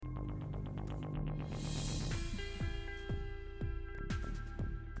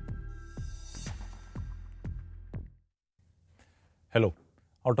Hello,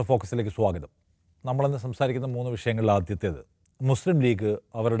 out of ഫോക്കസിലേക്ക് സ്വാഗതം. നമ്മളിന്ന് സംസാരിക്കുന്ന 3 വിഷയങ്ങളിൽ ആദ്യത്തേത്, മുസ്ലിം ലീഗ്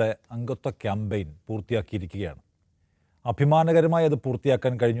അവരുടെ അംഗത്വ ക്യാമ്പയിൻ പൂർത്തിയാക്കിയിരിക്കുകയാണ്. അഭിമാനകരമായി അത്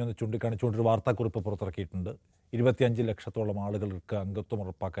പൂർത്തിയാക്കാൻ കഴിഞ്ഞു എന്ന് ചൂണ്ടിക്കാണിച്ചുകൊണ്ടൊരു വാർത്താക്കുറിപ്പ് പുറത്തിറക്കിയിട്ടുണ്ട്. 25 ലക്ഷത്തോളം ആളുകൾക്ക് അംഗത്വം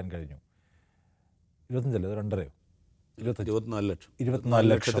ഉറപ്പാക്കാൻ കഴിഞ്ഞു. 25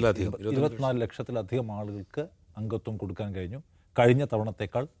 ലക്ഷത്തിലധികം ആളുകൾക്ക് അംഗത്വം കൊടുക്കാൻ കഴിഞ്ഞു. കഴിഞ്ഞ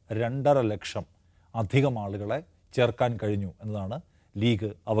തവണത്തേക്കാൾ 2.5 ലക്ഷം അധികം ആളുകളെ ചേർക്കാൻ കഴിഞ്ഞു എന്നതാണ് ലീഗ്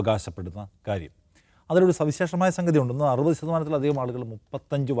അവകാശപ്പെടുന്ന കാര്യം. അതിലൊരു സവിശേഷമായ സംഗതി ഉണ്ടെന്ന് 60% ആളുകൾ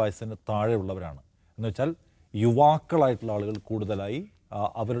 35 വയസ്സിന് താഴെയുള്ളവരാണ്. എന്ന് വെച്ചാൽ യുവാക്കളായിട്ടുള്ള ആളുകൾ കൂടുതലായി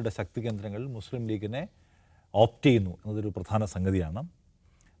അവരുടെ ശക്തി കേന്ദ്രങ്ങളിൽ മുസ്ലിം ലീഗിനെ ഓപ്റ്റ് ചെയ്യുന്നു എന്നതൊരു പ്രധാന സംഗതിയാണ്.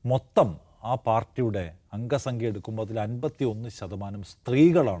 മൊത്തം ആ പാർട്ടിയുടെ അംഗസംഖ്യ എടുക്കുമ്പോൾ അതിൽ 51%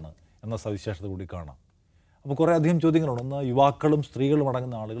 സ്ത്രീകളാണ് എന്ന സവിശേഷത കൂടി കാണാം. അപ്പോൾ കുറേ അധികം ചോദ്യങ്ങളുണ്ട്. ഒന്ന്, യുവാക്കളും സ്ത്രീകളും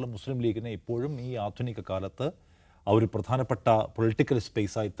അടങ്ങുന്ന ആളുകൾ മുസ്ലിം ലീഗിനെ ഇപ്പോഴും ഈ ആധുനിക കാലത്ത് ആ ഒരു പ്രധാനപ്പെട്ട പൊളിറ്റിക്കൽ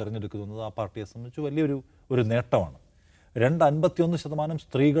സ്പേസായി തിരഞ്ഞെടുക്കുന്നത് ആ പാർട്ടിയെ സംബന്ധിച്ച് വലിയൊരു നേട്ടമാണ്. 51%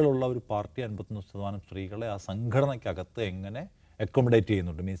 സ്ത്രീകളുള്ള ഒരു പാർട്ടി 51% സ്ത്രീകളെ ആ സംഘടനയ്ക്കകത്ത് എങ്ങനെ അക്കോമഡേറ്റ്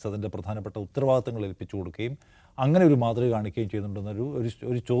ചെയ്യുന്നുണ്ട്, മീൻസ് അതിൻ്റെ പ്രധാനപ്പെട്ട ഉത്തരവാദിത്തങ്ങൾ ഏൽപ്പിച്ചു കൊടുക്കുകയും അങ്ങനെ ഒരു മാതൃക കാണിക്കുകയും ചെയ്യുന്നുണ്ടെന്നൊരു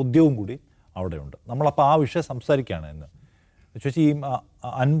ഒരു ചോദ്യവും കൂടി അവിടെയുണ്ട്. നമ്മളപ്പോൾ ആ വിഷയം സംസാരിക്കുകയാണ് എന്ന് ചോദിച്ചാൽ, ഈ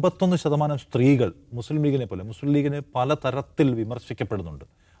 51% സ്ത്രീകൾ മുസ്ലിം ലീഗിനെ പലതരത്തിൽ വിമർശിക്കപ്പെടുന്നുണ്ട്.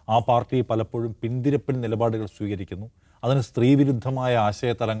 ആ പാർട്ടി പലപ്പോഴും പിന്തിരിപ്പൻ നിലപാടുകൾ സ്വീകരിക്കുന്നു, അതിന് സ്ത്രീവിരുദ്ധമായ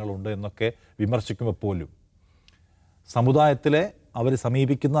ആശയതലങ്ങളുണ്ട് എന്നൊക്കെ വിമർശിക്കുമ്പോൾ പോലും സമുദായത്തിലെ അവർ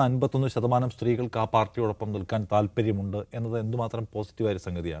സമീപിക്കുന്ന 51% സ്ത്രീകൾക്ക് ആ പാർട്ടിയോടൊപ്പം നിൽക്കാൻ താല്പര്യമുണ്ട് എന്നത് എന്തുമാത്രം പോസിറ്റീവായ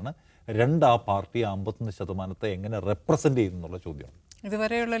സംഗതിയാണ്. ആ പാർട്ടി 51% എങ്ങനെ റെപ്രസെൻ്റ് ചെയ്യുന്നു എന്നുള്ള ചോദ്യമാണ്.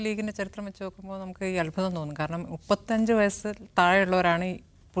 ഇതുവരെയുള്ള ലീഗിൻ്റെ ചരിത്രം വെച്ച് നോക്കുമ്പോൾ നമുക്ക് ഈ അത്ഭുതം തോന്നും. കാരണം 35 വയസ്സിൽ താഴെയുള്ളവരാണ് ഈ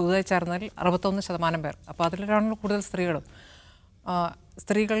പുതുതായി ചേർന്നതിൽ 61% പേർ. അപ്പോൾ അതിലാണല്ലോ കൂടുതൽ സ്ത്രീകളും.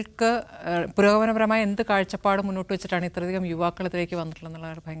 സ്ത്രീകൾക്ക് പുരോഗമനപരമായ എന്ത് കാഴ്ചപ്പാട് മുന്നോട്ട് വെച്ചിട്ടാണ് ഇത്രയധികം യുവാക്കൾ ഇതിലേക്ക്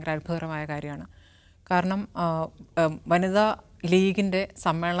വന്നിട്ടുള്ളതെന്നുള്ള ഭയങ്കര അത്ഭുതകരമായ കാര്യമാണ്. കാരണം വനിതാ ലീഗിൻ്റെ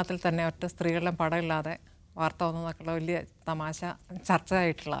സമ്മേളനത്തിൽ തന്നെ ഒറ്റ സ്ത്രീകളുടെ പടമില്ലാതെ വാർത്ത വന്നതൊക്കെയുള്ള വലിയ തമാശ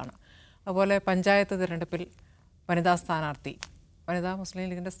ചർച്ചയായിട്ടുള്ളതാണ്. അതുപോലെ പഞ്ചായത്ത് തിരഞ്ഞെടുപ്പിൽ വനിതാ മുസ്ലിം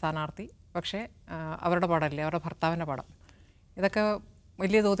ലീഗിൻ്റെ സ്ഥാനാർത്ഥി, പക്ഷേ അവരുടെ പടമില്ലേ, അവരുടെ ഭർത്താവിൻ്റെ പടം. ഇതൊക്കെ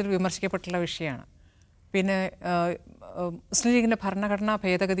വലിയ തോതിൽ വിമർശിക്കപ്പെട്ടുള്ള വിഷയമാണ്. പിന്നെ മുസ്ലിം ലീഗിൻ്റെ ഭരണഘടനാ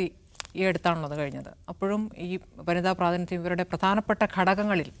ഭേദഗതി ഈ അടുത്താണുള്ളത് കഴിഞ്ഞത്. അപ്പോഴും ഈ വനിതാ പ്രാതിനിധ്യം ഇവരുടെ പ്രധാനപ്പെട്ട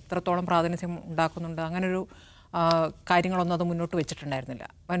ഘടകങ്ങളിൽ ഇത്രത്തോളം പ്രാതിനിധ്യം ഉണ്ടാക്കുന്നുണ്ട്, അങ്ങനൊരു കാര്യങ്ങളൊന്നും അത് മുന്നോട്ട് വെച്ചിട്ടുണ്ടായിരുന്നില്ല.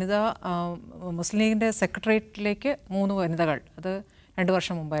 മുസ്ലിം ലീഗിൻ്റെ സെക്രട്ടേറിയറ്റിലേക്ക് 3 വനിതകൾ, അത് 2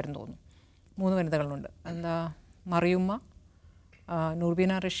 വർഷം മുമ്പായിരുന്നു തോന്നുന്നു, 3 വനിതകളുണ്ട്. മറിയുമ്മ,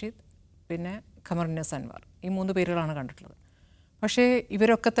 നൂർബീന റഷീദ്, പിന്നെ ഖമറുന്നീസ അൻവർ. ഈ 3 പേരുകളാണ് കണ്ടിട്ടുള്ളത്. പക്ഷേ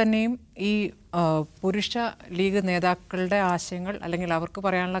ഇവരൊക്കെ തന്നെയും ഈ പുരുഷ ലീഗ് നേതാക്കളുടെ ആശയങ്ങൾ അല്ലെങ്കിൽ അവർക്ക്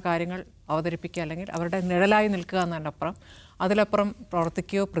പറയാനുള്ള കാര്യങ്ങൾ അവതരിപ്പിക്കുക, അല്ലെങ്കിൽ അവരുടെ നിഴലായി നിൽക്കുക എന്നതിനപ്പുറം അതിലപ്പുറം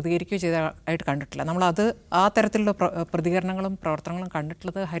പ്രവർത്തിക്കുകയോ പ്രതികരിക്കുകയോ ചെയ്തതായിട്ട് കണ്ടിട്ടില്ല. നമ്മളത് ആ തരത്തിലുള്ള പ്രതികരണങ്ങളും പ്രവർത്തനങ്ങളും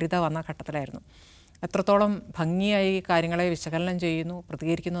കണ്ടിട്ടുള്ളത് ഹരിത വന്ന ഘട്ടത്തിലായിരുന്നു. എത്രത്തോളം ഭംഗിയായി കാര്യങ്ങളെ വിശകലനം ചെയ്യുന്നു,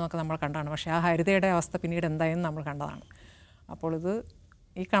 പ്രതികരിക്കുന്നു എന്നൊക്കെ നമ്മൾ കണ്ടാണ്. പക്ഷേ ആ ഹരിതയുടെ അവസ്ഥ പിന്നീട് എന്തായെന്ന് നമ്മൾ കണ്ടതാണ്. അപ്പോൾ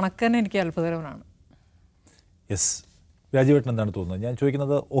ഈ കണക്ക് തന്നെ എനിക്ക് അത്ഭുതകരമാണ്. യെസ്, രാജീവേട്ടൻ എന്താണ് തോന്നുന്നത്? ഞാൻ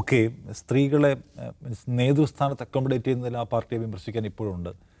ചോദിക്കുന്നത്, ഓക്കെ, സ്ത്രീകളെ നേതൃസ്ഥാനത്ത് അക്കോമഡേറ്റ് ചെയ്യുന്നതിൽ ആ പാർട്ടിയെ വിമർശിക്കാൻ ഇപ്പോഴും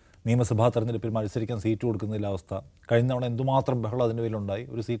ഉണ്ട്. നിയമസഭാ തെരഞ്ഞെടുപ്പിൽ മത്സരിക്കാൻ സീറ്റ് കൊടുക്കുന്നതിലെ അവസ്ഥ, കഴിഞ്ഞ തവണ എന്തുമാത്രം ബഹളം അതിൻ്റെ പേരിലുണ്ടായി,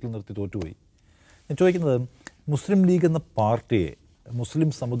 ഒരു സീറ്റിൽ നിർത്തി തോറ്റുപോയി. ഞാൻ ചോദിക്കുന്നത്, മുസ്ലിം ലീഗ് എന്ന പാർട്ടിയെ മുസ്ലിം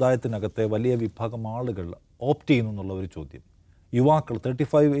സമുദായത്തിനകത്തെ വലിയ വിഭാഗം ആളുകൾ ഓപ്റ്റ് ചെയ്യുന്നു എന്നുള്ള ഒരു ചോദ്യം. യുവാക്കൾ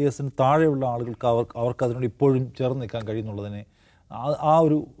 35 ഇയേഴ്സിന് താഴെയുള്ള ആളുകൾക്ക് അവർക്ക് അതിനോട് ഇപ്പോഴും ചേർന്ന് നിൽക്കാൻ കഴിയുന്നുള്ളതിനെ ആ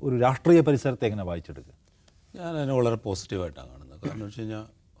ഒരു രാഷ്ട്രീയ പരിസരത്തെ എങ്ങനെ വായിച്ചെടുക്കുക? ഞാൻ അതിനെ വളരെ പോസിറ്റീവായിട്ടാണ് കാണുന്നത്. കാരണം വെച്ച് കഴിഞ്ഞാൽ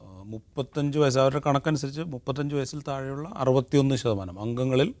 35 വയസ്സ്, അവരുടെ കണക്കനുസരിച്ച് 35 വയസ്സിൽ താഴെയുള്ള 61%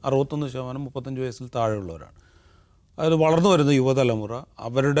 അംഗങ്ങളിൽ 61% 35 വയസ്സിൽ താഴെയുള്ളവരാണ്. അതായത് വളർന്നു വരുന്ന യുവതലമുറ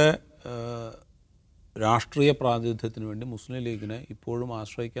അവരുടെ രാഷ്ട്രീയ പ്രാതിനിധ്യത്തിന് വേണ്ടി മുസ്ലിം ലീഗിനെ ഇപ്പോഴും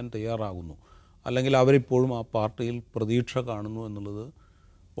ആശ്രയിക്കാൻ തയ്യാറാകുന്നു, അല്ലെങ്കിൽ അവരിപ്പോഴും ആ പാർട്ടിയിൽ പ്രതീക്ഷ കാണുന്നു എന്നുള്ളത്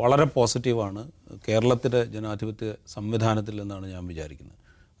വളരെ പോസിറ്റീവാണ് കേരളത്തിലെ ജനാധിപത്യ സംവിധാനത്തിൽ എന്നാണ് ഞാൻ വിചാരിക്കുന്നത്.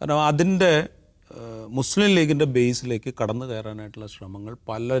 കാരണം അതിൻ്റെ മുസ്ലിം ലീഗിൻ്റെ ബേസിലേക്ക് കടന്നു കയറാനായിട്ടുള്ള ശ്രമങ്ങൾ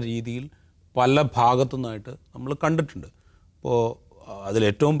പല രീതിയിൽ പല ഭാഗത്തു നിന്നായിട്ട് നമ്മൾ കണ്ടിട്ടുണ്ട്. ഇപ്പോൾ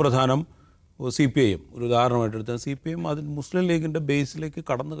അതിലേറ്റവും പ്രധാനം CPIM, ഒരു ഉദാഹരണമായിട്ട് എടുത്താൽ CPIM അതിൽ മുസ്ലിം ലീഗിൻ്റെ ബേസിലേക്ക്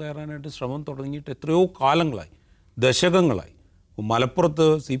കടന്നു കയറാനായിട്ട് ശ്രമം തുടങ്ങിയിട്ട് എത്രയോ കാലങ്ങളായി, ദശകങ്ങളായി. മലപ്പുറത്ത്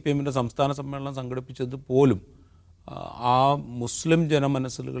CPIMൻ്റെ സംസ്ഥാന സമ്മേളനം സംഘടിപ്പിച്ചത് പോലും ആ മുസ്ലിം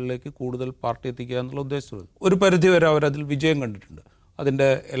ജനമനസ്സുകളിലേക്ക് കൂടുതൽ പാർട്ടി എത്തിക്കുക എന്നുള്ള ഉദ്ദേശത്തോടെ ഒരു പരിധിവരെ അവരതിൽ വിജയം കണ്ടിട്ടുണ്ട്. അതിൻ്റെ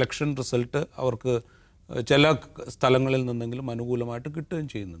ഇലക്ഷൻ റിസൾട്ട് അവർക്ക് ചില സ്ഥലങ്ങളിൽ നിന്നെങ്കിലും അനുകൂലമായിട്ട് കിട്ടുകയും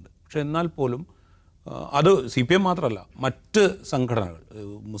ചെയ്യുന്നുണ്ട്. പക്ഷേ എന്നാൽ പോലും അത് CPM മാത്രമല്ല, മറ്റ് സംഘടനകൾ,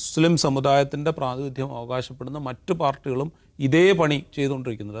 മുസ്ലിം സമുദായത്തിൻ്റെ പ്രാതിനിധ്യം അവകാശപ്പെടുന്ന മറ്റ് പാർട്ടികളും ഇതേ പണി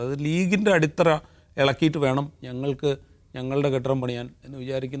ചെയ്തുകൊണ്ടിരിക്കുന്നത്. അതായത് ലീഗിൻ്റെ അടിത്തറ ഇളക്കിയിട്ട് വേണം ഞങ്ങളുടെ കെട്ടിടം പണിയാൻ എന്ന്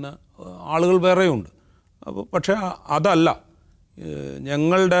വിചാരിക്കുന്ന ആളുകൾ വേറെയുണ്ട്. അപ്പോൾ പക്ഷേ അതല്ല,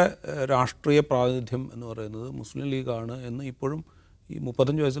 ഞങ്ങളുടെ രാഷ്ട്രീയ പ്രാതിനിധ്യം എന്ന് പറയുന്നത് മുസ്ലിം ലീഗാണ് എന്ന് ഇപ്പോഴും ഈ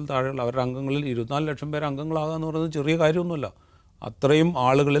 35 വയസ്സിൽ താഴെയുള്ള അവരുടെ അംഗങ്ങളിൽ 24 ലക്ഷം പേര് അംഗങ്ങളാകുക എന്ന് പറയുന്നത് ചെറിയ കാര്യമൊന്നുമല്ല. അത്രയും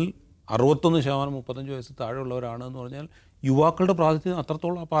ആളുകളിൽ 61% 35 വയസ്സിൽ താഴെയുള്ളവരാണ് എന്ന് പറഞ്ഞാൽ യുവാക്കളുടെ പ്രാതിനിധ്യം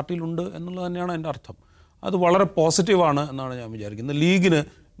അത്രത്തോളം ആ പാർട്ടിയിലുണ്ട് എന്നുള്ളത് തന്നെയാണ് എൻ്റെ അർത്ഥം. അത് വളരെ പോസിറ്റീവാണ് എന്നാണ് ഞാൻ വിചാരിക്കുന്നത്. ലീഗിന്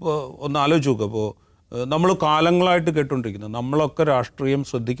ഇപ്പോൾ ഒന്ന് ആലോചിച്ച് നോക്കുക, ഇപ്പോൾ നമ്മൾ കാലങ്ങളായിട്ട് കേട്ടുകൊണ്ടിരിക്കുന്നത്, നമ്മളൊക്കെ രാഷ്ട്രീയം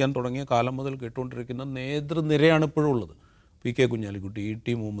ശ്രദ്ധിക്കാൻ തുടങ്ങിയ കാലം മുതൽ കേട്ടുകൊണ്ടിരിക്കുന്ന നേതൃനിരയാണ് ഇപ്പോഴും ഉള്ളത്. PK Kunhalikutty, ET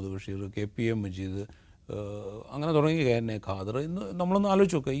Muhammad Basheer, KPM Majeed, അങ്ങനെ തുടങ്ങി KN ഖാദർ. ഇന്ന് നമ്മളൊന്ന്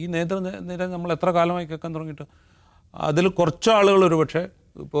ആലോചിച്ച് നോക്കുക, ഈ നേതൃനിര നമ്മൾ എത്ര കാലമായി കേൾക്കാൻ തുടങ്ങിയിട്ട്. അതിൽ കുറച്ച് ആളുകൾ ഒരുപക്ഷെ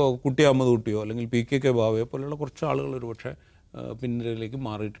ഇപ്പോൾ കുട്ടി അഹമ്മദ് കുട്ടിയോ അല്ലെങ്കിൽ PK ബാവയോ പോലെയുള്ള കുറച്ച് ആളുകൾ ഒരുപക്ഷെ പിൻനിരയിലേക്ക്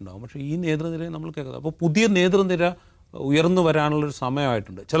മാറിയിട്ടുണ്ടാകും. പക്ഷേ ഈ നേതൃനിരയെ നമ്മൾ കേൾക്കുന്നത്, അപ്പോൾ പുതിയ നേതൃനിര ഉയർന്നു വരാനുള്ളൊരു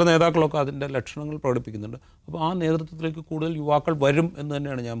സമയമായിട്ടുണ്ട്. ചില നേതാക്കളൊക്കെ അതിൻ്റെ ലക്ഷണങ്ങൾ പ്രകടിപ്പിക്കുന്നുണ്ട്. അപ്പോൾ ആ നേതൃത്വത്തിലേക്ക് കൂടുതൽ യുവാക്കൾ വരും എന്ന്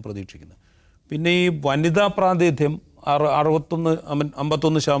തന്നെയാണ് ഞാൻ പ്രതീക്ഷിക്കുന്നത്. പിന്നെ ഈ വനിതാ പ്രാതിനിധ്യം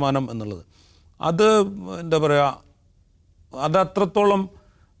 51% എന്നുള്ളത്, അത് എന്താ പറയുക, അത് അത്രത്തോളം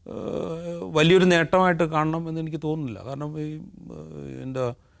വലിയൊരു നേട്ടമായിട്ട് കാണണം എന്ന് എനിക്ക് തോന്നുന്നില്ല. കാരണം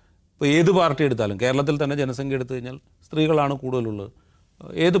ഇപ്പോൾ ഏത് പാർട്ടി എടുത്താലും, കേരളത്തിൽ തന്നെ ജനസംഖ്യ എടുത്തു കഴിഞ്ഞാൽ സ്ത്രീകളാണ് കൂടുതലുള്ളത്.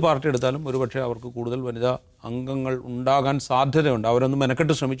 ഏത് പാർട്ടി എടുത്താലും ഒരുപക്ഷെ അവർക്ക് കൂടുതൽ വനിതാ അംഗങ്ങൾ ഉണ്ടാകാൻ സാധ്യതയുണ്ട്. അവരൊന്ന്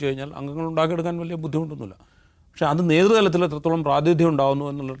മെനക്കെട്ട് ശ്രമിച്ചു കഴിഞ്ഞാൽ അംഗങ്ങൾ ഉണ്ടാക്കിയെടുക്കാൻ വലിയ ബുദ്ധിമുട്ടൊന്നുമില്ല. പക്ഷേ അത് നേതൃതലത്തിൽ എത്രത്തോളം പ്രാതിനിധ്യം ഉണ്ടാകുന്നു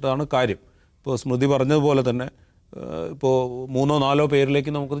എന്നുള്ളതാണ് കാര്യം. ഇപ്പോൾ സ്മൃതി പറഞ്ഞതുപോലെ തന്നെ ഇപ്പോൾ 3-4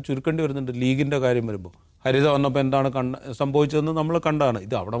 പേരിലേക്ക് നമുക്കത് ചുരുക്കേണ്ടി വരുന്നുണ്ട്. ലീഗിൻ്റെ കാര്യം വരുമ്പോൾ ഹരിത വന്നപ്പോൾ എന്താണ് സംഭവിച്ചതെന്ന് നമ്മൾ കണ്ടാണ്.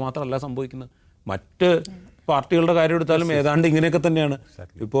 ഇത് അവിടെ മാത്രമല്ല സംഭവിക്കുന്നത്, മറ്റ് പാർട്ടികളുടെ കാര്യം എടുത്താലും ഏതാണ്ട് ഇങ്ങനെയൊക്കെ തന്നെയാണ്.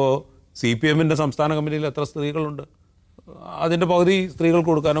 ഇപ്പോൾ CPMൻ്റെ സംസ്ഥാന കമ്മിറ്റിയിൽ എത്ര സ്ത്രീകളുണ്ട്? അതിൻ്റെ പകുതി സ്ത്രീകൾക്ക്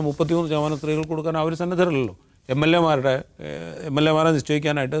കൊടുക്കാനോ 33% സ്ത്രീകൾക്ക് കൊടുക്കാനോ അവർ സന്നദ്ധരല്ലോ. MLA-മാരെ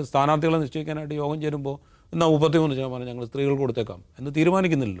നിശ്ചയിക്കാനായിട്ട്, സ്ഥാനാർത്ഥികളെ നിശ്ചയിക്കാനായിട്ട് യോഗം ചേരുമ്പോൾ എന്നാൽ 33% ഞങ്ങൾ സ്ത്രീകൾക്ക് കൊടുത്തേക്കാം എന്ന്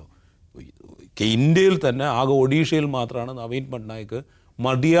തീരുമാനിക്കുന്നില്ലല്ലോ. ഇന്ത്യയിൽ തന്നെ ആകെ ഒഡീഷയിൽ മാത്രമാണ് നവീൻ പട്നായിക്ക്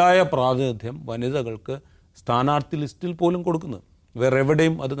മതിയായ പ്രാതിനിധ്യം വനിതകൾക്ക് സ്ഥാനാർത്ഥി ലിസ്റ്റിൽ പോലും കൊടുക്കുന്നത്. വേറെ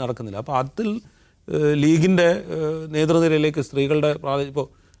എവിടെയും അത് നടക്കുന്നില്ല. അപ്പോൾ അതിൽ ലീഗിൻ്റെ നേതൃനിരയിലേക്ക് സ്ത്രീകളുടെ പ്രാതിനിധ്യം, ഇപ്പോൾ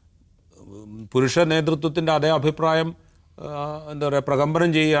പുരുഷ നേതൃത്വത്തിൻ്റെ അതേ അഭിപ്രായം എന്താ പറയുക പ്രകമ്പനം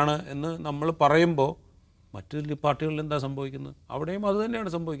ചെയ്യുകയാണ് എന്ന് നമ്മൾ പറയുമ്പോൾ മറ്റ് പാർട്ടികളിൽ എന്താ സംഭവിക്കുന്നത്? അവിടെയും അത് തന്നെയാണ്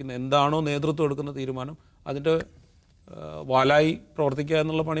സംഭവിക്കുന്നത്. എന്താണോ നേതൃത്വം എടുക്കുന്ന തീരുമാനം അതിൻ്റെ വാലായി പ്രവർത്തിക്കുക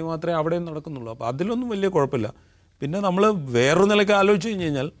എന്നുള്ള പണി മാത്രമേ അവിടെയും നടക്കുന്നുള്ളൂ. അപ്പോൾ അതിലൊന്നും വലിയ കുഴപ്പമില്ല. പിന്നെ നമ്മൾ വേറൊരു നിലയ്ക്ക് ആലോചിച്ച് കഴിഞ്ഞ്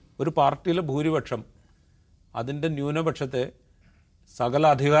കഴിഞ്ഞാൽ ഒരു പാർട്ടിയിലെ ഭൂരിപക്ഷം അതിൻ്റെ ന്യൂനപക്ഷത്തെ സകല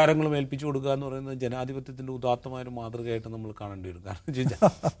അധികാരങ്ങളും ഏൽപ്പിച്ചു കൊടുക്കുക എന്ന് പറയുന്നത് ജനാധിപത്യത്തിൻ്റെ ഉദാത്തമായൊരു മാതൃകയായിട്ട് നമ്മൾ കാണേണ്ടി വരും. കാരണം വെച്ച് കഴിഞ്ഞാൽ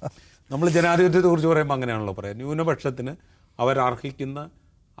നമ്മൾ ജനാധിപത്യത്തെക്കുറിച്ച് പറയുമ്പോൾ അങ്ങനെയാണല്ലോ പറയാം, ന്യൂനപക്ഷത്തിന് അവരർഹിക്കുന്ന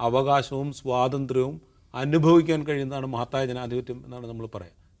അവകാശവും സ്വാതന്ത്ര്യവും അനുഭവിക്കാൻ കഴിയുന്നതാണ് മഹത്തായ ജനാധിപത്യം എന്നാണ് നമ്മൾ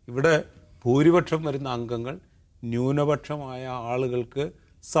പറയുക. ഇവിടെ ഭൂരിപക്ഷം വരുന്ന അംഗങ്ങൾ ന്യൂനപക്ഷമായ ആളുകൾക്ക്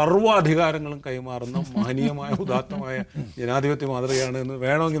സർവ്വാധികാരങ്ങളും കൈമാറുന്ന മഹനീയമായ ഉദാത്തമായ ജനാധിപത്യ മാതൃകയാണ് എന്ന്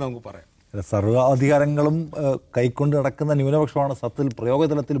വേണമെങ്കിൽ നമുക്ക് പറയാം. സർവ്വാധികാരങ്ങളും കൈക്കൊണ്ട് നടക്കുന്ന ന്യൂനപക്ഷമാണ് സത്യത്തിൽ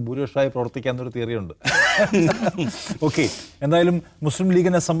പ്രയോഗതലത്തിൽ ഭൂരിപക്ഷമായി പ്രവർത്തിക്കാൻ എന്നൊരു തിയറിയുണ്ട്. ഓക്കെ, എന്തായാലും മുസ്ലിം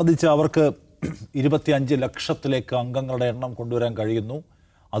ലീഗിനെ സംബന്ധിച്ച് അവർക്ക് 25 ലക്ഷത്തിലേക്ക് അംഗങ്ങളുടെ എണ്ണം കൊണ്ടുവരാൻ കഴിയുന്നു.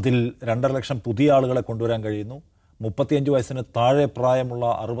 അതിൽ 2.5 ലക്ഷം പുതിയ ആളുകളെ കൊണ്ടുവരാൻ കഴിയുന്നു. 35 വയസ്സിന് താഴെ പ്രായമുള്ള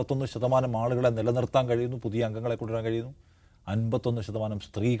 61% ആളുകളെ നിലനിർത്താൻ കഴിയുന്നു, പുതിയ അംഗങ്ങളെ കൊണ്ടുവരാൻ കഴിയുന്നു. 51%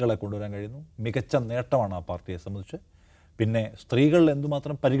 സ്ത്രീകളെ കൊണ്ടുവരാൻ കഴിയുന്നു. മികച്ച നേട്ടമാണ് ആ പാർട്ടിയെ സംബന്ധിച്ച്. പിന്നെ സ്ത്രീകൾ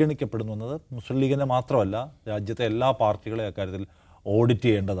എന്തുമാത്രം പരിഗണിക്കപ്പെടുന്നു എന്നത് മുസ്ലിം ലീഗിനെ മാത്രമല്ല രാജ്യത്തെ എല്ലാ പാർട്ടികളെ അക്കാര്യത്തിൽ ഓഡിറ്റ്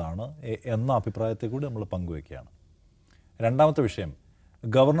ചെയ്യേണ്ടതാണ് എന്ന അഭിപ്രായത്തെ കൂടി നമ്മൾ പങ്കുവയ്ക്കുകയാണ്. രണ്ടാമത്തെ വിഷയം,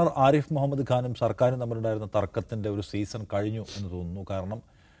 ഗവർണർ ആരിഫ് മുഹമ്മദ് ഖാനും സർക്കാരും തമ്മിലുണ്ടായിരുന്ന തർക്കത്തിൻ്റെ ഒരു സീസൺ കഴിഞ്ഞു എന്ന് തോന്നുന്നു. കാരണം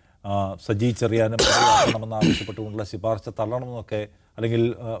സജി ചെറിയാനും ആക്കണമെന്ന് ആവശ്യപ്പെട്ടുകൊണ്ടുള്ള ശുപാർശ തള്ളണമെന്നൊക്കെ, അല്ലെങ്കിൽ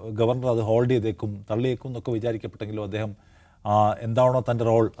ഗവർണർ അത് ഹോൾഡ് ചെയ്തേക്കും തള്ളിയേക്കും എന്നൊക്കെ വിചാരിക്കപ്പെട്ടെങ്കിലും അദ്ദേഹം എന്താണോ തൻ്റെ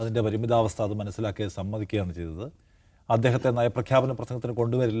റോൾ, അതിൻ്റെ പരിമിതാവസ്ഥ അത് മനസ്സിലാക്കി സമ്മതിക്കുകയാണ് ചെയ്തത്. അദ്ദേഹത്തെ നയപ്രഖ്യാപന പ്രസംഗത്തിന്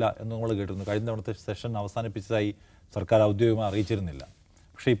കൊണ്ടുവരില്ല എന്ന് നമ്മൾ കേട്ടിരുന്നു. കഴിഞ്ഞ തവണത്തെ സെഷൻ അവസാനിപ്പിച്ചതായി സർക്കാർ ഔദ്യോഗികമായി അറിയിച്ചിരുന്നില്ല.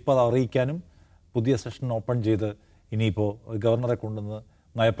 പക്ഷേ ഇപ്പോൾ അത് അറിയിക്കാനും പുതിയ സെഷൻ ഓപ്പൺ ചെയ്ത് ഇനിയിപ്പോൾ ഗവർണറെ കൊണ്ടുവന്ന്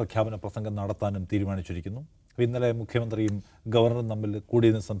നയപ്രഖ്യാപന പ്രസംഗം നടത്താനും തീരുമാനിച്ചിരിക്കുന്നു. ഇന്നലെ മുഖ്യമന്ത്രിയും ഗവർണറും തമ്മിൽ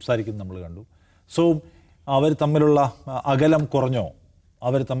കൂടിയിരുന്ന് സംസാരിക്കുന്നത് നമ്മൾ കണ്ടു. സോ അവർ തമ്മിലുള്ള അകലം കുറഞ്ഞോ,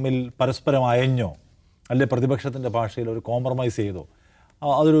 അവർ തമ്മിൽ പരസ്പരം അയഞ്ഞോ, അല്ലെ പ്രതിപക്ഷത്തിൻ്റെ ഭാഷയിൽ ഒരു കോംപ്രമൈസ് ചെയ്തോ,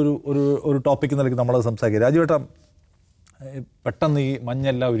 അതൊരു ഒരു ടോപ്പിക് നിലയ്ക്ക് നമ്മളത് സംസാരിക്കുക. രാജുവേട്ട, പെട്ടെന്ന് ഈ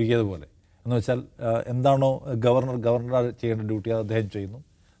മഞ്ഞെല്ലാം ഉരുകിയതുപോലെ എന്ന് വെച്ചാൽ എന്താണോ ഗവർണർ ചെയ്യേണ്ട ഡ്യൂട്ടി അത് അദ്ദേഹം ചെയ്യുന്നു,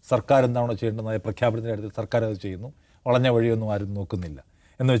 സർക്കാർ എന്താണോ ചെയ്യേണ്ടത് നയപ്രഖ്യാപനത്തിൻ്റെ കാര്യത്തിൽ സർക്കാർ അത് ചെയ്യുന്നു, വളഞ്ഞ വഴിയൊന്നും ആരും നോക്കുന്നില്ല.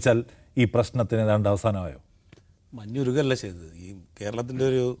 എന്ന് വെച്ചാൽ ഈ പ്രശ്നത്തിന് ഏതാണ്ട് അവസാനമായോ? മഞ്ഞുരുകല്ല ചെയ്തത്. ഈ കേരളത്തിൻ്റെ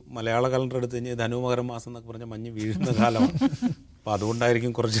ഒരു മലയാള കലണ്ടർ എടുത്ത് കഴിഞ്ഞാൽ ധനുമകരം മാസം എന്നൊക്കെ പറഞ്ഞാൽ മഞ്ഞ് വീഴുന്ന കാലമാണ്. അപ്പോൾ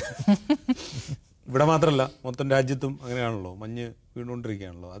അതുകൊണ്ടായിരിക്കും കുറച്ച്. ഇവിടെ മാത്രമല്ല, മൊത്തം രാജ്യത്തും അങ്ങനെയാണല്ലോ, മഞ്ഞ്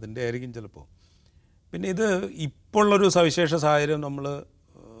വീണുകൊണ്ടിരിക്കുകയാണല്ലോ, അതിൻ്റെ ആയിരിക്കും ചിലപ്പോൾ. പിന്നെ ഇത് ഇപ്പോൾ ഉള്ളൊരു സവിശേഷ സാഹചര്യം, നമ്മൾ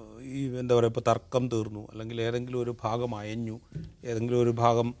ഈ എന്താ പറയുക, ഇപ്പോൾ തർക്കം തീർന്നു അല്ലെങ്കിൽ ഏതെങ്കിലും ഒരു ഭാഗം അയഞ്ഞു, ഏതെങ്കിലും ഒരു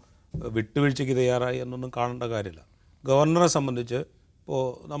ഭാഗം വിട്ടുവീഴ്ചയ്ക്ക് തയ്യാറായി എന്നൊന്നും കാണേണ്ട കാര്യമില്ല. ഗവർണറെ സംബന്ധിച്ച് ഇപ്പോൾ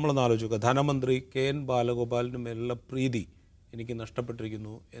നമ്മളൊന്ന് ആലോചിച്ച് നോക്കുക, ധനമന്ത്രി KN ബാലഗോപാലിന് മേലുള്ള പ്രീതി എനിക്ക്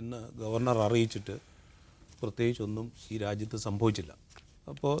നഷ്ടപ്പെട്ടിരിക്കുന്നു എന്ന് ഗവർണർ അറിയിച്ചിട്ട് പ്രത്യേകിച്ചൊന്നും ഈ രാജ്യത്ത് സംഭവിച്ചില്ല.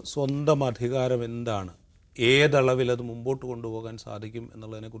 അപ്പോൾ സ്വന്തം അധികാരം എന്താണ്, ഏതളവിൽ അത് മുമ്പോട്ട് കൊണ്ടുപോകാൻ സാധിക്കും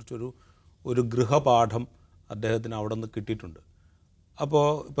എന്നുള്ളതിനെക്കുറിച്ചൊരു ഗൃഹപാഠം അദ്ദേഹത്തിന് അവിടെ നിന്ന് കിട്ടിയിട്ടുണ്ട്. അപ്പോൾ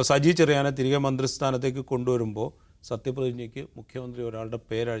ഇപ്പോൾ സജി ചെറിയാനെ തിരികെ മന്ത്രിസ്ഥാനത്തേക്ക് കൊണ്ടുവരുമ്പോൾ സത്യപ്രതിജ്ഞയ്ക്ക് മുഖ്യമന്ത്രി ഒരാളുടെ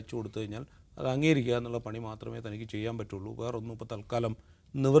പേരയച്ചു കൊടുത്തു കഴിഞ്ഞാൽ അത് അംഗീകരിക്കുക എന്നുള്ള പണി മാത്രമേ തനിക്ക് ചെയ്യാൻ പറ്റുള്ളൂ. വേറൊന്നും ഇപ്പോൾ തൽക്കാലം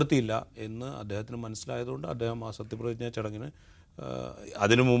നിവൃത്തിയില്ല എന്ന് അദ്ദേഹത്തിന് മനസ്സിലായതുകൊണ്ട് അദ്ദേഹം ആ സത്യപ്രതിജ്ഞ ചടങ്ങിന്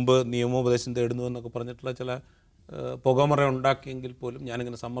അതിനു മുമ്പ് നിയമോപദേശം തേടുന്നു എന്നൊക്കെ പറഞ്ഞിട്ടുള്ള ചില പുകമറ ഉണ്ടാക്കിയെങ്കിൽ പോലും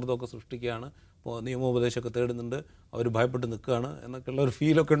ഞാനിങ്ങനെ സമ്മർദ്ദമൊക്കെ സൃഷ്ടിക്കുകയാണ്, ഇപ്പോൾ നിയമോപദേശമൊക്കെ തേടുന്നുണ്ട്, അവർ ഭയപ്പെട്ട് നിൽക്കുകയാണ് എന്നൊക്കെയുള്ള ഒരു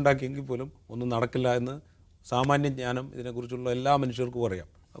ഫീലൊക്കെ ഉണ്ടാക്കിയെങ്കിൽ പോലും ഒന്നും നടക്കില്ല എന്ന് സാമാന്യ ജ്ഞാനം ഇതിനെക്കുറിച്ചുള്ള എല്ലാ മനുഷ്യർക്കും അറിയാം.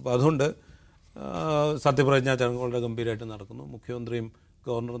 അപ്പോൾ അതുകൊണ്ട് സത്യപ്രതിജ്ഞാ ചടങ്ങ് വളരെ ഗംഭീരമായിട്ട് നടക്കുന്നു. മുഖ്യമന്ത്രിയും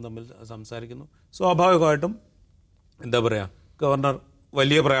ഗവർണറും തമ്മിൽ സംസാരിക്കുന്നു. സ്വാഭാവികമായിട്ടും എന്താ പറയുക, ഗവർണർ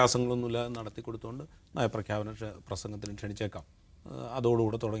വലിയ പ്രയാസങ്ങളൊന്നുമില്ലാതെ നടത്തി കൊടുത്തുകൊണ്ട് നയപ്രഖ്യാപന പ്രസംഗത്തിന് ക്ഷണിച്ചേക്കാം,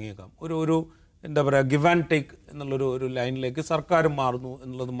 അതോടുകൂടെ തുടങ്ങിയേക്കാം. ഒരു എന്താ പറയുക, ഗിവ് ആൻഡ് ടേക്ക് എന്നുള്ളൊരു ലൈനിലേക്ക് സർക്കാരും മാറുന്നു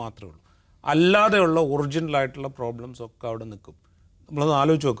എന്നുള്ളത് മാത്രമേ ഉള്ളൂ. അല്ലാതെയുള്ള ഒറിജിനലായിട്ടുള്ള പ്രോബ്ലംസ് ഒക്കെ അവിടെ നിൽക്കും. നമ്മളൊന്ന്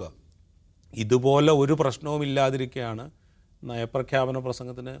ആലോചിച്ച് നോക്കുക, ഇതുപോലെ ഒരു പ്രശ്നവും ഇല്ലാതിരിക്കുകയാണ് നയപ്രഖ്യാപന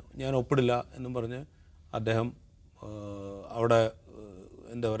പ്രസംഗത്തിന് ഞാൻ ഒപ്പിടില്ല എന്നും പറഞ്ഞ് അദ്ദേഹം അവിടെ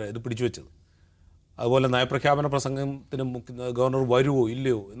എന്താ പറയുക ഇത് പിടിച്ചു വെച്ചത്. അതുപോലെ നയപ്രഖ്യാപന പ്രസംഗത്തിന് ഗവർണർ വരുമോ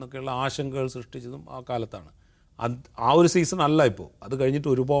ഇല്ലയോ എന്നൊക്കെയുള്ള ആശങ്കകൾ സൃഷ്ടിച്ചതും ആ കാലത്താണ്. ആ ഒരു സീസൺ അല്ല ഇപ്പോൾ, അത് കഴിഞ്ഞിട്ട്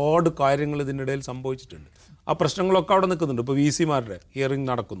ഒരുപാട് കാര്യങ്ങൾ ഇതിൻ്റെ ഇടയിൽ സംഭവിച്ചിട്ടുണ്ട്. ആ പ്രശ്നങ്ങളൊക്കെ അവിടെ നിൽക്കുന്നുണ്ട്. ഇപ്പോൾ VC മാരുടെ ഹിയറിംഗ്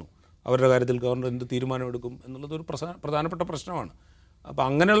നടക്കുന്നു, അവരുടെ കാര്യത്തിൽ ഗവർണർ എന്ത് തീരുമാനമെടുക്കും എന്നുള്ളതൊരു പ്രധാനപ്പെട്ട പ്രശ്നമാണ്. അപ്പോൾ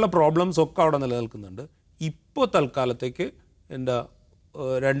അങ്ങനെയുള്ള പ്രോബ്ലംസ് ഒക്കെ അവിടെ നിലനിൽക്കുന്നുണ്ട്. ഇപ്പോൾ തൽക്കാലത്തേക്ക്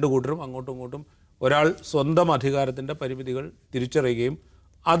രണ്ട് കൂട്ടരും അങ്ങോട്ടും ഇങ്ങോട്ടും ഒരാൾ സ്വന്തം അധികാരത്തിൻ്റെ പരിമിതികൾ തിരിച്ചറിയുകയും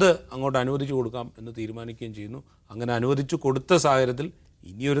അത് അങ്ങോട്ട് അനുവദിച്ചു കൊടുക്കാം എന്ന് തീരുമാനിക്കുകയും ചെയ്യുന്നു. അങ്ങനെ അനുവദിച്ചു കൊടുത്ത സാഹചര്യത്തിൽ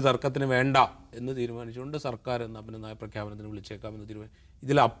ഇനിയൊരു തർക്കത്തിന് വേണ്ട എന്ന് തീരുമാനിച്ചുകൊണ്ട് സർക്കാർ എന്നാൽ പിന്നെ നയപ്രഖ്യാപനത്തിന് വിളിച്ചേക്കാം എന്ന് തീരുമാനിച്ചു.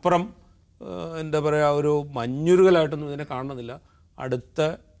 ഇതിലപ്പുറം എന്താ പറയുക, ഒരു മഞ്ഞുരുകലായിട്ടൊന്നും ഇതിനെ കാണുന്നില്ല. അടുത്ത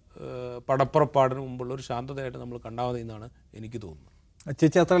പടപ്പുറപ്പാടിന് മുമ്പുള്ള ഒരു ശാന്തതയായിട്ട് നമ്മൾ കണ്ടാൽ മതി എന്നാണ് എനിക്ക് തോന്നുന്നത്.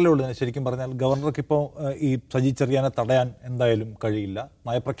 ചേച്ചി അത്രയല്ലേ ഉള്ളൂ. ശരിക്കും പറഞ്ഞാൽ ഗവർണർക്ക് ഇപ്പോൾ ഈ സജി ചെറിയാനെ തടയാൻ എന്തായാലും കഴിയില്ല.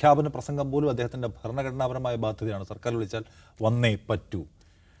 നയപ്രഖ്യാപന പ്രസംഗം പോലും അദ്ദേഹത്തിൻ്റെ ഭരണഘടനാപരമായ ബാധ്യതയാണ്, സർക്കാർ വിളിച്ചാൽ വന്നേ പറ്റൂ.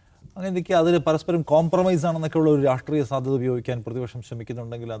 അങ്ങനെയൊക്കെ അതിൽ പരസ്പരം കോംപ്രമൈസ് ആണെന്നൊക്കെയുള്ള ഒരു രാഷ്ട്രീയ സാധ്യത ഉപയോഗിക്കാൻ പ്രതിപക്ഷം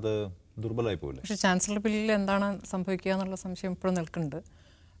ശ്രമിക്കുന്നുണ്ടെങ്കിൽ അത് ദുർബലമായി പോകില്ല. പക്ഷേ ചാൻസലർ ബില്ലിൽ എന്താണ് സംഭവിക്കുക എന്നുള്ള സംശയം ഇപ്പോഴും നിൽക്കുന്നുണ്ട്.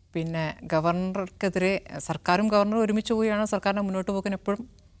 പിന്നെ ഗവർണർക്കെതിരെ സർക്കാരും ഗവർണറും ഒരുമിച്ച് പോവുകയാണ്. സർക്കാരിൻ്റെ മുന്നോട്ട് പോകാൻ എപ്പോഴും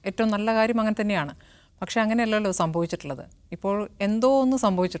ഏറ്റവും നല്ല കാര്യം അങ്ങനെ തന്നെയാണ്. പക്ഷേ അങ്ങനെയല്ലല്ലോ സംഭവിച്ചിട്ടുള്ളത്. ഇപ്പോൾ എന്തോ ഒന്ന്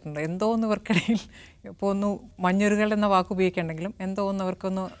സംഭവിച്ചിട്ടുണ്ട്, എന്തോ ഒന്ന് ഇവർക്കിടയിൽ ഇപ്പോൾ ഒന്ന് മഞ്ഞുരുകൾ എന്ന വാക്ക് ഉപയോഗിക്കുന്നുണ്ടെങ്കിലും എന്തോ ഒന്ന്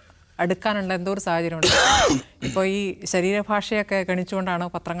അവർക്കൊന്ന് അടുക്കാനുള്ള എന്തോ ഒരു സാഹചര്യമുണ്ട്. ഇപ്പോൾ ഈ ശരീരഭാഷയൊക്കെ ഗണിച്ചുകൊണ്ടാണ്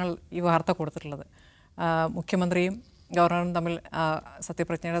പത്രങ്ങൾ ഈ വാർത്ത കൊടുത്തിട്ടുള്ളത്. മുഖ്യമന്ത്രിയും ഗവർണറും തമ്മിൽ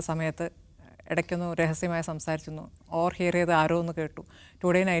സത്യപ്രതിജ്ഞയുടെ സമയത്ത് ഇടയ്ക്കൊന്ന് രഹസ്യമായി സംസാരിച്ചിരുന്നു. ഓർ ഹിയർ ചെയ്ത് ആരോ ഒന്ന് കേട്ടു,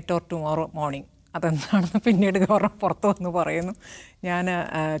 today night or tomorrow morning. അതെന്താണെന്ന് പിന്നീട് ഗവർണർ പുറത്തു വന്ന് പറയുന്നു. ഞാൻ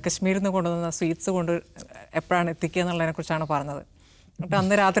കശ്മീരിൽ നിന്ന് കൊണ്ടുവന്ന സ്വീറ്റ്സ് കൊണ്ട് എപ്പോഴാണ് എത്തിക്കുക എന്നുള്ളതിനെക്കുറിച്ചാണ് പറഞ്ഞത്. എന്നിട്ട്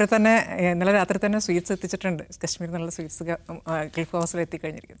ഇന്നലെ രാത്രി തന്നെ സ്വീറ്റ്സ് എത്തിച്ചിട്ടുണ്ട്. കശ്മീരിൽ നിന്നുള്ള സ്വീറ്റ്സ് ഗൾഫ് ഹൗസിൽ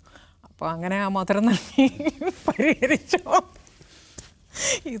എത്തിക്കഴിഞ്ഞിരിക്കുന്നു. അപ്പോൾ അങ്ങനെ ആ മധുരം നൽകി പരിഹരിച്ചോ,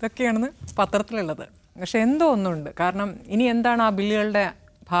 ഇതൊക്കെയാണെന്ന് പത്രത്തിലുള്ളത്. പക്ഷെ എന്തോ ഒന്നുണ്ട്. കാരണം ഇനി എന്താണ് ആ ബില്ലുകളുടെ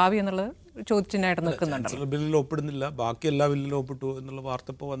ഭാവി എന്നുള്ളത് ചോദ്യചിഹ്നമായിട്ട് നിൽക്കുന്നുണ്ട്. ചാൻസലർ ബില്ലിൽ ഒപ്പിടുന്നില്ല, ബാക്കി എല്ലാ ബില്ലിലും ഒപ്പിട്ടു എന്നുള്ള വാർത്ത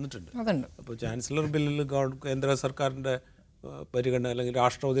ഇപ്പോൾ വന്നിട്ടുണ്ട്. അതുണ്ട്. അപ്പോൾ ചാൻസലർ ബില്ലിൽ കേന്ദ്ര സർക്കാരിൻ്റെ പരിഗണന അല്ലെങ്കിൽ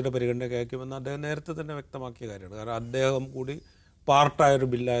രാഷ്ട്രപതിയുടെ പരിഗണനയ്ക്ക് അയക്കുമെന്ന് അദ്ദേഹം നേരത്തെ തന്നെ വ്യക്തമാക്കിയ കാര്യമാണ്. കാരണം അദ്ദേഹം കൂടി പാർട്ടായൊരു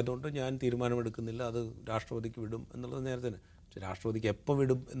ബില്ലായതുകൊണ്ട് ഞാൻ തീരുമാനമെടുക്കുന്നില്ല, അത് രാഷ്ട്രപതിക്ക് വിടും എന്നുള്ളത് നേരത്തെ തന്നെ. പക്ഷേ രാഷ്ട്രപതിക്ക് എപ്പോൾ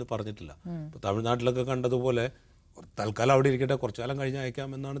വിടും എന്ന് പറഞ്ഞിട്ടില്ല. ഇപ്പോൾ തമിഴ്നാട്ടിലൊക്കെ കണ്ടതുപോലെ തൽക്കാലം അവിടെ ഇരിക്കട്ടെ, കുറച്ചു കാലം കഴിഞ്ഞ് അയക്കാം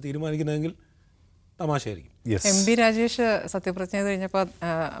എന്നാണ് തീരുമാനിക്കുന്നതെങ്കിൽ തമാശയായിരിക്കും. MP രാജേഷ് സത്യപ്രതിജ്ഞ ചെയ്ത് കഴിഞ്ഞപ്പോൾ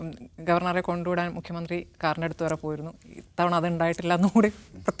ഗവർണറെ കൊണ്ടുവിടാൻ മുഖ്യമന്ത്രി കാറിനടുത്ത് വരെ പോയിരുന്നു. ഇത്തവണ അത് ഉണ്ടായിട്ടില്ല എന്നുകൂടി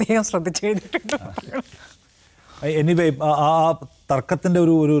പ്രത്യേകം ശ്രദ്ധിച്ച് ചെയ്തിട്ടുണ്ട്. എനിവേ ആ തർക്കത്തിൻ്റെ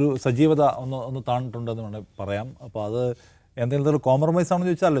ഒരു സജീവത ഒന്ന് താണിട്ടുണ്ടെന്ന് വേണമെങ്കിൽ പറയാം. അപ്പോൾ അത് എന്തെങ്കിലും ഒരു കോംപ്രമൈസ് ആണെന്ന്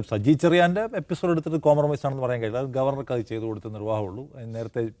ചോദിച്ചാൽ സജി ചെറിയാൻ്റെ എപ്പിസോഡ് എടുത്തിട്ട് കോംപ്രമൈസ് ആണെന്ന് പറയാൻ കഴിയില്ല. അത് ഗവർണർക്ക് അത് ചെയ്തു കൊടുത്ത നിർവാഹമുള്ളൂ.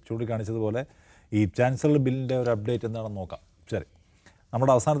 നേരത്തെ ചൂണ്ടിക്കാണിച്ചതുപോലെ ഈ ചാൻസലർ ബില്ലിൻ്റെ ഒരു അപ്ഡേറ്റ് എന്താണെന്ന് നോക്കാം. ശരി,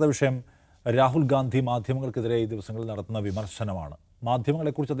 നമ്മുടെ അവസാനത്തെ വിഷയം രാഹുൽ ഗാന്ധി മാധ്യമങ്ങൾക്കെതിരെ ഈ ദിവസങ്ങളിൽ നടത്തുന്ന വിമർശനമാണ്.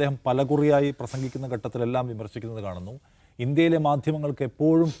 മാധ്യമങ്ങളെക്കുറിച്ച് അദ്ദേഹം പലകുറിയായി പ്രസംഗിക്കുന്ന ഘട്ടത്തിലെല്ലാം വിമർശിക്കുന്നത് കാണുന്നു. ഇന്ത്യയിലെ മാധ്യമങ്ങൾക്ക്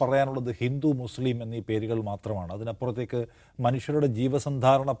എപ്പോഴും പറയാനുള്ളത് ഹിന്ദു മുസ്ലിം എന്നീ പേരുകൾ മാത്രമാണ്. അതിനപ്പുറത്തേക്ക് മനുഷ്യരുടെ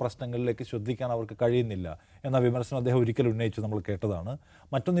ജീവസന്ധാരണ പ്രശ്നങ്ങളിലേക്ക് ശ്രദ്ധിക്കാൻ അവർക്ക് കഴിയുന്നില്ല എന്ന വിമർശനം അദ്ദേഹം ഒരിക്കലും ഉന്നയിച്ചു നമ്മൾ കേട്ടതാണ്.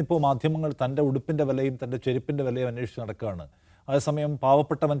 മറ്റൊന്നിപ്പോൾ മാധ്യമങ്ങൾ തൻ്റെ ഉടുപ്പിൻ്റെ വിലയും തൻ്റെ ചെരുപ്പിൻ്റെ വിലയും അന്വേഷിച്ച് നടക്കുകയാണ്. അതേസമയം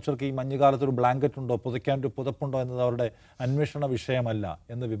പാവപ്പെട്ട മനുഷ്യർക്ക് ഈ മഞ്ഞുകാലത്തൊരു ബ്ലാങ്കറ്റ് ഉണ്ടോ, പുതയ്ക്കാനൊരു പുതപ്പുണ്ടോ എന്നത് അവരുടെ അന്വേഷണ വിഷയമല്ല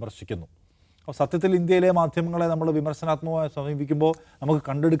എന്ന് വിമർശിക്കുന്നു. അപ്പോൾ സത്യത്തിൽ ഇന്ത്യയിലെ മാധ്യമങ്ങളെ നമ്മൾ വിമർശനാത്മകമായി സമീപിക്കുമ്പോൾ നമുക്ക്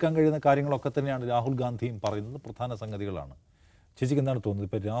കണ്ടെടുക്കാൻ കഴിയുന്ന കാര്യങ്ങളൊക്കെ തന്നെയാണ് രാഹുൽ ഗാന്ധിയും പറയുന്നത് പ്രധാന സംഗതികളാണ്. ചേച്ചിക്ക് എന്താണ് തോന്നുന്നത്?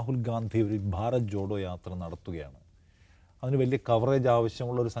 ഇപ്പോൾ രാഹുൽ ഗാന്ധി ഒരു ഭാരത് ജോഡോ യാത്ര നടത്തുകയാണ്. അതിന് വലിയ കവറേജ്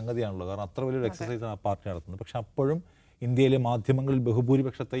ആവശ്യമുള്ള ഒരു സംഗതിയാണല്ലോ, കാരണം അത്ര വലിയൊരു എക്സസൈസാണ് ആ പാർട്ടി നടത്തുന്നത്. പക്ഷെ അപ്പോഴും ഇന്ത്യയിലെ മാധ്യമങ്ങളിൽ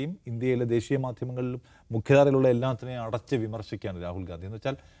ബഹുഭൂരിപക്ഷത്തെയും ഇന്ത്യയിലെ ദേശീയ മാധ്യമങ്ങളിലും മുഖ്യധാരയിലുള്ള എല്ലാത്തിനെയും അടച്ച് വിമർശിക്കുകയാണ് രാഹുൽ ഗാന്ധി. എന്ന്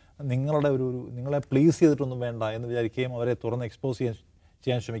വെച്ചാൽ നിങ്ങളെ പ്ലീസ് ചെയ്തിട്ടൊന്നും വേണ്ട എന്ന് വിചാരിക്കുകയും അവരെ തുറന്ന് എക്സ്പോസ്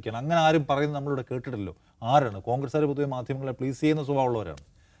ചെയ്യാൻ ശ്രമിക്കുകയാണ്. അങ്ങനെ ആരും പറയുന്നത് നമ്മളിവിടെ കേട്ടിട്ടില്ലല്ലോ. ആരാണ്? കോൺഗ്രസ്സുകാർ പൊതുവെ മാധ്യമങ്ങളെ പ്ലീസ് ചെയ്യുന്ന സ്വഭാവമുള്ളവരാണ്.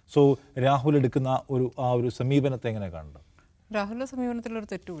 സോ രാഹുൽ എടുക്കുന്ന ആ ഒരു സമീപനത്തെ എങ്ങനെ കാണുന്നത്? രാഹുലിൻ്റെ സമീപനത്തിലൊരു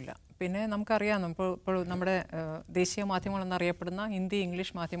തെറ്റുമില്ല. പിന്നെ നമുക്കറിയാം ഇപ്പോൾ നമ്മുടെ ദേശീയ മാധ്യമങ്ങൾ എന്നറിയപ്പെടുന്ന ഹിന്ദി,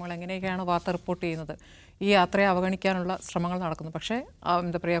 ഇംഗ്ലീഷ് മാധ്യമങ്ങൾ എങ്ങനെയൊക്കെയാണ് വാർത്ത റിപ്പോർട്ട് ചെയ്യുന്നത്. ഈ യാത്രയെ അവഗണിക്കാനുള്ള ശ്രമങ്ങൾ നടക്കുന്നു. പക്ഷേ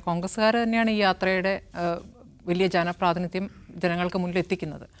എന്താ പറയുക, കോൺഗ്രസ്സുകാർ തന്നെയാണ് ഈ യാത്രയുടെ വലിയ ജനപ്രാതിനിധ്യം ജനങ്ങൾക്ക് മുന്നിൽ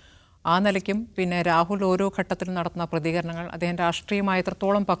എത്തിക്കുന്നത്. ആ നിലയ്ക്കും പിന്നെ രാഹുൽ ഓരോ ഘട്ടത്തിലും നടത്തുന്ന പ്രതികരണങ്ങൾ, അദ്ദേഹം രാഷ്ട്രീയമായ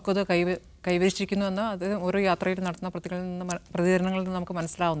എത്രത്തോളം പക്വത കൈവരിച്ചിരിക്കുന്നു എന്ന് അത് ഓരോ യാത്രയിൽ നടത്തുന്ന പ്രതികരണങ്ങളിൽ നിന്ന് നമുക്ക്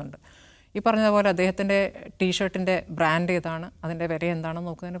മനസ്സിലാവുന്നുണ്ട്. ഈ പറഞ്ഞതുപോലെ അദ്ദേഹത്തിൻ്റെ ടീഷർട്ടിൻ്റെ ബ്രാൻഡ് ഏതാണ്, അതിൻ്റെ വില എന്താണെന്ന്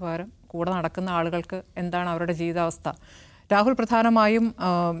നോക്കുന്നതിന് പകരം കൂടെ നടക്കുന്ന ആളുകൾക്ക് എന്താണ് അവരുടെ ജീവിതാവസ്ഥ. രാഹുൽ പ്രധാനമായും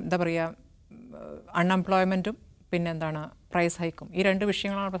എന്താ പറയുക, അൺഎംപ്ലോയ്മെൻറ്റും പിന്നെന്താണ് പ്രൈസ് ഹൈക്കും, ഈ രണ്ട്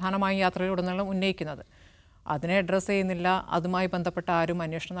വിഷയങ്ങളാണ് പ്രധാനമായും യാത്രയിലുടനീളം ഉന്നയിക്കുന്നത്. അതിനെ അഡ്രസ്സ് ചെയ്യുന്നില്ല, അതുമായി ബന്ധപ്പെട്ട ആരും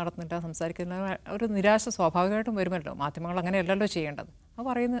അന്വേഷണം നടത്തുന്നില്ല, സംസാരിക്കുന്നില്ല. ഒരു നിരാശ സ്വാഭാവികമായിട്ടും വരുമല്ലോ. മാധ്യമങ്ങൾ അങ്ങനെയല്ലല്ലോ ചെയ്യേണ്ടത്. അത്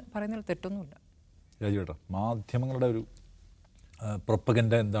പറയുന്നതിൽ തെറ്റൊന്നുമില്ല. രാജീവേട്ടാ, മാധ്യമങ്ങളുടെ ഒരു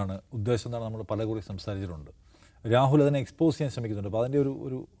പ്രൊപ്പഗൻഡ എന്താണ്, ഉദ്ദേശം എന്താണ്, നമ്മൾ പലകുറി സംസാരിച്ചിട്ടുണ്ട്. രാഹുൽ അതിനെ എക്സ്പോസ് ചെയ്യാൻ ശ്രമിക്കുന്നുണ്ട്. അപ്പോൾ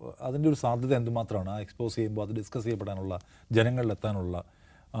അതിൻ്റെ ഒരു സാധ്യത എന്തുമാത്രമാണ്? ആ എക്സ്പോസ് ചെയ്യുമ്പോൾ അത് ഡിസ്കസ് ചെയ്യപ്പെടാനുള്ള, ജനങ്ങളിലെത്താനുള്ള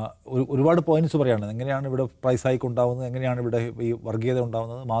ഒരുപാട് പോയിന്റ്സ് പറയുകയാണ്. എങ്ങനെയാണ് ഇവിടെ പ്രൈസ് ഹൈക്ക് ഉണ്ടാകുന്നത്, എങ്ങനെയാണ് ഇവിടെ ഈ വർഗീയത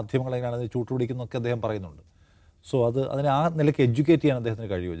ഉണ്ടാകുന്നത്, മാധ്യമങ്ങൾ എങ്ങനെയാണ് അത് ചൂട്ടുപിടിക്കുന്നതൊക്കെ അദ്ദേഹം പറയുന്നുണ്ട്. സോ അതിനെ ആ നിലയ്ക്ക് എഡ്യൂക്കേറ്റ് ചെയ്യാൻ അദ്ദേഹത്തിന്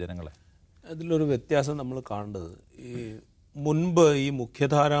കഴിയുമോ ജനങ്ങളെ? അതിലൊരു വ്യത്യാസം നമ്മൾ കാണേണ്ടത്, ഈ മുൻപ് ഈ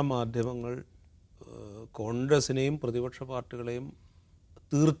മുഖ്യധാരാ മാധ്യമങ്ങൾ കോൺഗ്രസിനെയും പ്രതിപക്ഷ പാർട്ടികളെയും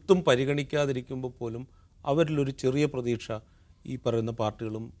തീർത്തും പരിഗണിക്കാതിരിക്കുമ്പോൾ പോലും അവരിലൊരു ചെറിയ പ്രതീക്ഷ ഈ പറയുന്ന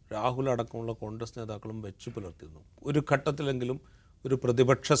പാർട്ടികളും രാഹുൽ അടക്കമുള്ള കോൺഗ്രസ് നേതാക്കളും വെച്ച് പുലർത്തിയിരുന്നു. ഒരു ഘട്ടത്തിലെങ്കിലും ഒരു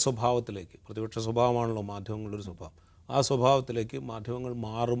പ്രതിപക്ഷ സ്വഭാവമാണല്ലോ മാധ്യമങ്ങളുടെ ഒരു സ്വഭാവം. ആ സ്വഭാവത്തിലേക്ക് മാധ്യമങ്ങൾ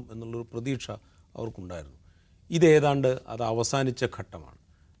മാറും എന്നുള്ളൊരു പ്രതീക്ഷ അവർക്കുണ്ടായിരുന്നു. ഇതേതാണ്ട് അത് അവസാനിച്ച ഘട്ടമാണ്.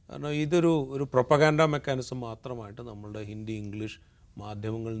 കാരണം ഒരു പ്രൊപ്പഗാൻഡ മെക്കാനിസം മാത്രമായിട്ട് നമ്മളുടെ ഹിന്ദി, ഇംഗ്ലീഷ്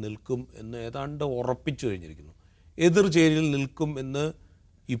മാധ്യമങ്ങൾ നിൽക്കും എന്ന് ഏതാണ്ട് ഉറപ്പിച്ചു കഴിഞ്ഞിരിക്കുന്നു. എതിർചേരിയിൽ നിൽക്കും എന്ന്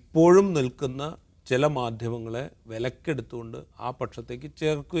ഇപ്പോഴും നിൽക്കുന്ന ചില മാധ്യമങ്ങളെ വിലക്കെടുത്തുകൊണ്ട് ആ പക്ഷത്തേക്ക്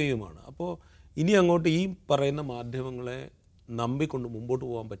ചേർക്കുകയുമാണ്. അപ്പോൾ ഇനി അങ്ങോട്ട് ഈ പറയുന്ന മാധ്യമങ്ങളെ നമ്പിക്കൊണ്ട് മുമ്പോട്ട്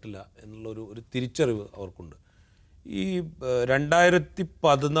പോകാൻ പറ്റില്ല എന്നുള്ളൊരു തിരിച്ചറിവ് അവർക്കുണ്ട്. ഈ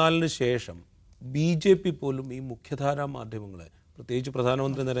 2014 ശേഷം BJP പോലും ഈ മുഖ്യധാരാ മാധ്യമങ്ങളെ, പ്രത്യേകിച്ച്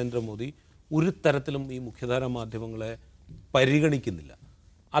പ്രധാനമന്ത്രി നരേന്ദ്രമോദി ഒരു തരത്തിലും ഈ മുഖ്യധാരാ മാധ്യമങ്ങളെ പരിഗണിക്കുന്നില്ല.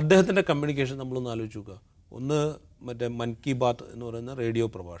 അദ്ദേഹത്തിൻ്റെ കമ്മ്യൂണിക്കേഷൻ നമ്മളൊന്ന് ആലോചിച്ച് നോക്കുക. ഒന്ന് മറ്റേ മൻ കി ബാത്ത് എന്ന് പറയുന്ന റേഡിയോ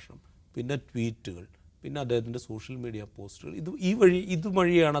പ്രഭാഷണം, പിന്നെ ട്വീറ്റുകൾ, പിന്നെ അദ്ദേഹത്തിൻ്റെ സോഷ്യൽ മീഡിയ പോസ്റ്റുകൾ.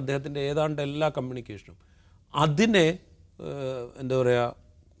 ഇതുവഴിയാണ് അദ്ദേഹത്തിൻ്റെ ഏതാണ്ട് എല്ലാ കമ്മ്യൂണിക്കേഷനും. അതിനെ എന്താ പറയുക,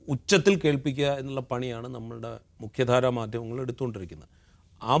 ഉച്ചത്തിൽ കേൾപ്പിക്കുക എന്നുള്ള പണിയാണ് നമ്മളുടെ മുഖ്യധാരാ മാധ്യമങ്ങൾ എടുത്തുകൊണ്ടിരിക്കുന്നത്.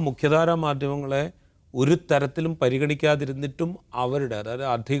 ആ മുഖ്യധാരാ മാധ്യമങ്ങളെ ഒരു തരത്തിലും പരിഗണിക്കാതിരുന്നിട്ടും അവരുടെ, അതായത്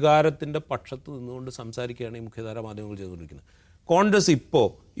അധികാരത്തിൻ്റെ പക്ഷത്ത് നിന്നുകൊണ്ട് സംസാരിക്കുകയാണ് ഈ മുഖ്യധാരാ മാധ്യമങ്ങൾ ചെയ്തുകൊണ്ടിരിക്കുന്നത്. കോൺഗ്രസ് ഇപ്പോൾ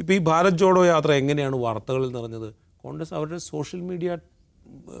ഈ ഭാരത് ജോഡോ യാത്ര എങ്ങനെയാണ് വാർത്തകളിൽ നിറഞ്ഞത്? കോൺഗ്രസ് അവരുടെ സോഷ്യൽ മീഡിയ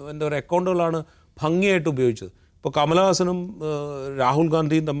എന്താ പറയുക അക്കൗണ്ടുകളാണ് ഭംഗിയായിട്ട് ഉപയോഗിച്ചത്. ഇപ്പോൾ കമലഹാസനും രാഹുൽ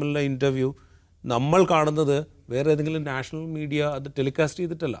ഗാന്ധിയും തമ്മിലുള്ള ഇൻ്റർവ്യൂ നമ്മൾ കാണുന്നത് വേറെ ഏതെങ്കിലും നാഷണൽ മീഡിയ അത് ടെലികാസ്റ്റ്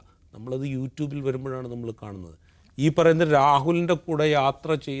ചെയ്തിട്ടല്ല, നമ്മളത് യൂട്യൂബിൽ വരുമ്പോഴാണ് നമ്മൾ കാണുന്നത്. ഈ പറയുന്ന രാഹുലിൻ്റെ കൂടെ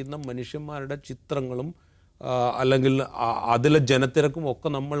യാത്ര ചെയ്യുന്ന മനുഷ്യന്മാരുടെ ചിത്രങ്ങളും അല്ലെങ്കിൽ അതിലെ ജനത്തിരക്കും ഒക്കെ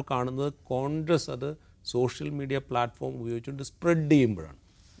നമ്മൾ കാണുന്നത് കോൺഗ്രസ് അത് സോഷ്യൽ മീഡിയ പ്ലാറ്റ്ഫോം ഉപയോഗിച്ചുകൊണ്ട് സ്പ്രെഡ് ചെയ്യുമ്പോഴാണ്.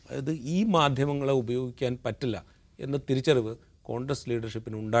 അതായത് ഈ മാധ്യമങ്ങളെ ഉപയോഗിക്കാൻ പറ്റില്ല എന്ന തിരിച്ചറിവ് കോൺഗ്രസ്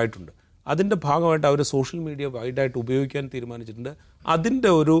ലീഡർഷിപ്പിന് ഉണ്ടായിട്ടുണ്ട്. അതിൻ്റെ ഭാഗമായിട്ട് അവർ സോഷ്യൽ മീഡിയ വൈഡായിട്ട് ഉപയോഗിക്കാൻ തീരുമാനിച്ചിട്ടുണ്ട്.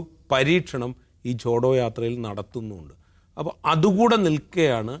 അതിൻ്റെ ഒരു പരീക്ഷണം ഈ ജോഡോ യാത്രയിൽ നടത്തുന്നുമുണ്ട്. അപ്പോൾ അതുകൂടെ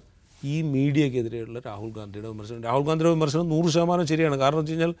നിൽക്കുകയാണ് ഈ മീഡിയക്കെതിരെയുള്ള രാഹുൽ ഗാന്ധിയുടെ വിമർശനം. രാഹുൽ ഗാന്ധിയുടെ വിമർശനം 100% ശരിയാണ്. കാരണം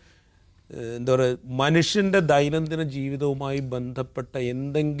വെച്ച് കഴിഞ്ഞാൽ എന്താ പറയുക, മനുഷ്യൻ്റെ ദൈനംദിന ജീവിതവുമായി ബന്ധപ്പെട്ട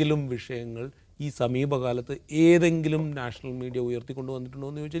എന്തെങ്കിലും വിഷയങ്ങൾ ഈ സമീപകാലത്ത് ഏതെങ്കിലും നാഷണൽ മീഡിയ ഉയർത്തിക്കൊണ്ടു വന്നിട്ടുണ്ടോ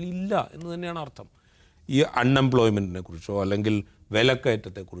എന്ന് ചോദിച്ചാൽ ഇല്ല എന്ന് തന്നെയാണ് അർത്ഥം. ഈ അൺഎംപ്ലോയ്മെൻറ്റിനെ കുറിച്ചോ അല്ലെങ്കിൽ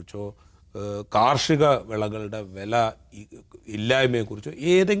വിലക്കയറ്റത്തെക്കുറിച്ചോ കാർഷിക വിളകളുടെ വില ഇല്ലായ്മയെക്കുറിച്ചോ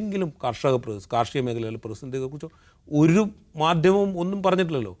ഏതെങ്കിലും കാർഷിക മേഖലയിലെ പ്രതിസന്ധിയെക്കുറിച്ചോ ഒരു മാധ്യമവും ഒന്നും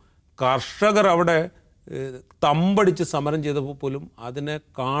പറഞ്ഞിട്ടില്ലല്ലോ. കർഷകർ അവിടെ തമ്പടിച്ച് സമരം ചെയ്തപ്പോൾ പോലും അതിനെ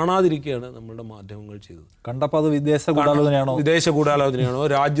കാണാതിരിക്കുകയാണ് നമ്മളുടെ മാധ്യമങ്ങൾ ചെയ്തത്. കണ്ടപ്പോൾ അത് വിദേശ ഗൂഢാലോചനയാണോ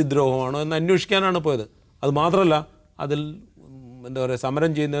രാജ്യദ്രോഹമാണോ എന്ന് അന്വേഷിക്കാനാണ് പോയത്. അത് മാത്രമല്ല, അതിൽ എന്താ പറയുക,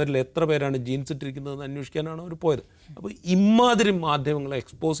 സമരം ചെയ്യുന്നവരിൽ എത്ര പേരാണ് ജീൻസ് ഇട്ടിരിക്കുന്നതെന്ന് അന്വേഷിക്കാനാണ് അവർ പോയത്. അപ്പോൾ ഇമാതിരി മാധ്യമങ്ങളെ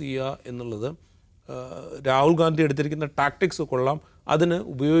എക്സ്പോസ് ചെയ്യുക എന്നുള്ളത് രാഹുൽ ഗാന്ധി എടുത്തിരിക്കുന്ന ടാക്ടിക്സ് കൊള്ളാം, അതിന്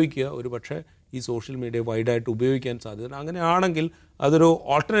ഉപയോഗിക്കുക. ഒരു പക്ഷേ ഈ സോഷ്യൽ മീഡിയ വൈഡായിട്ട് ഉപയോഗിക്കാൻ സാധ്യത. അങ്ങനെയാണെങ്കിൽ അതൊരു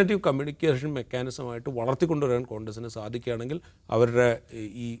ഓൾട്ടർനേറ്റീവ് കമ്മ്യൂണിക്കേഷൻ മെക്കാനിസമായിട്ട് വളർത്തിക്കൊണ്ടുവരാൻ കോൺഗ്രസിന് സാധിക്കുകയാണെങ്കിൽ അവരുടെ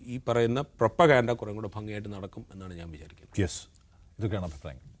ഈ പറയുന്ന പ്രൊപ്പഗാൻഡ കുറേ കൂടെ ഭംഗിയായിട്ട് നടക്കും എന്നാണ് ഞാൻ വിചാരിക്കുന്നത്. യെസ്, ഇതൊക്കെയാണ്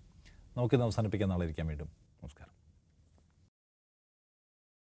അഭിപ്രായങ്ങൾ. നമുക്കിന്ന് അവസാനിപ്പിക്കാൻ നാളെ ഇരിക്കാൻ വീണ്ടും. നമസ്കാരം.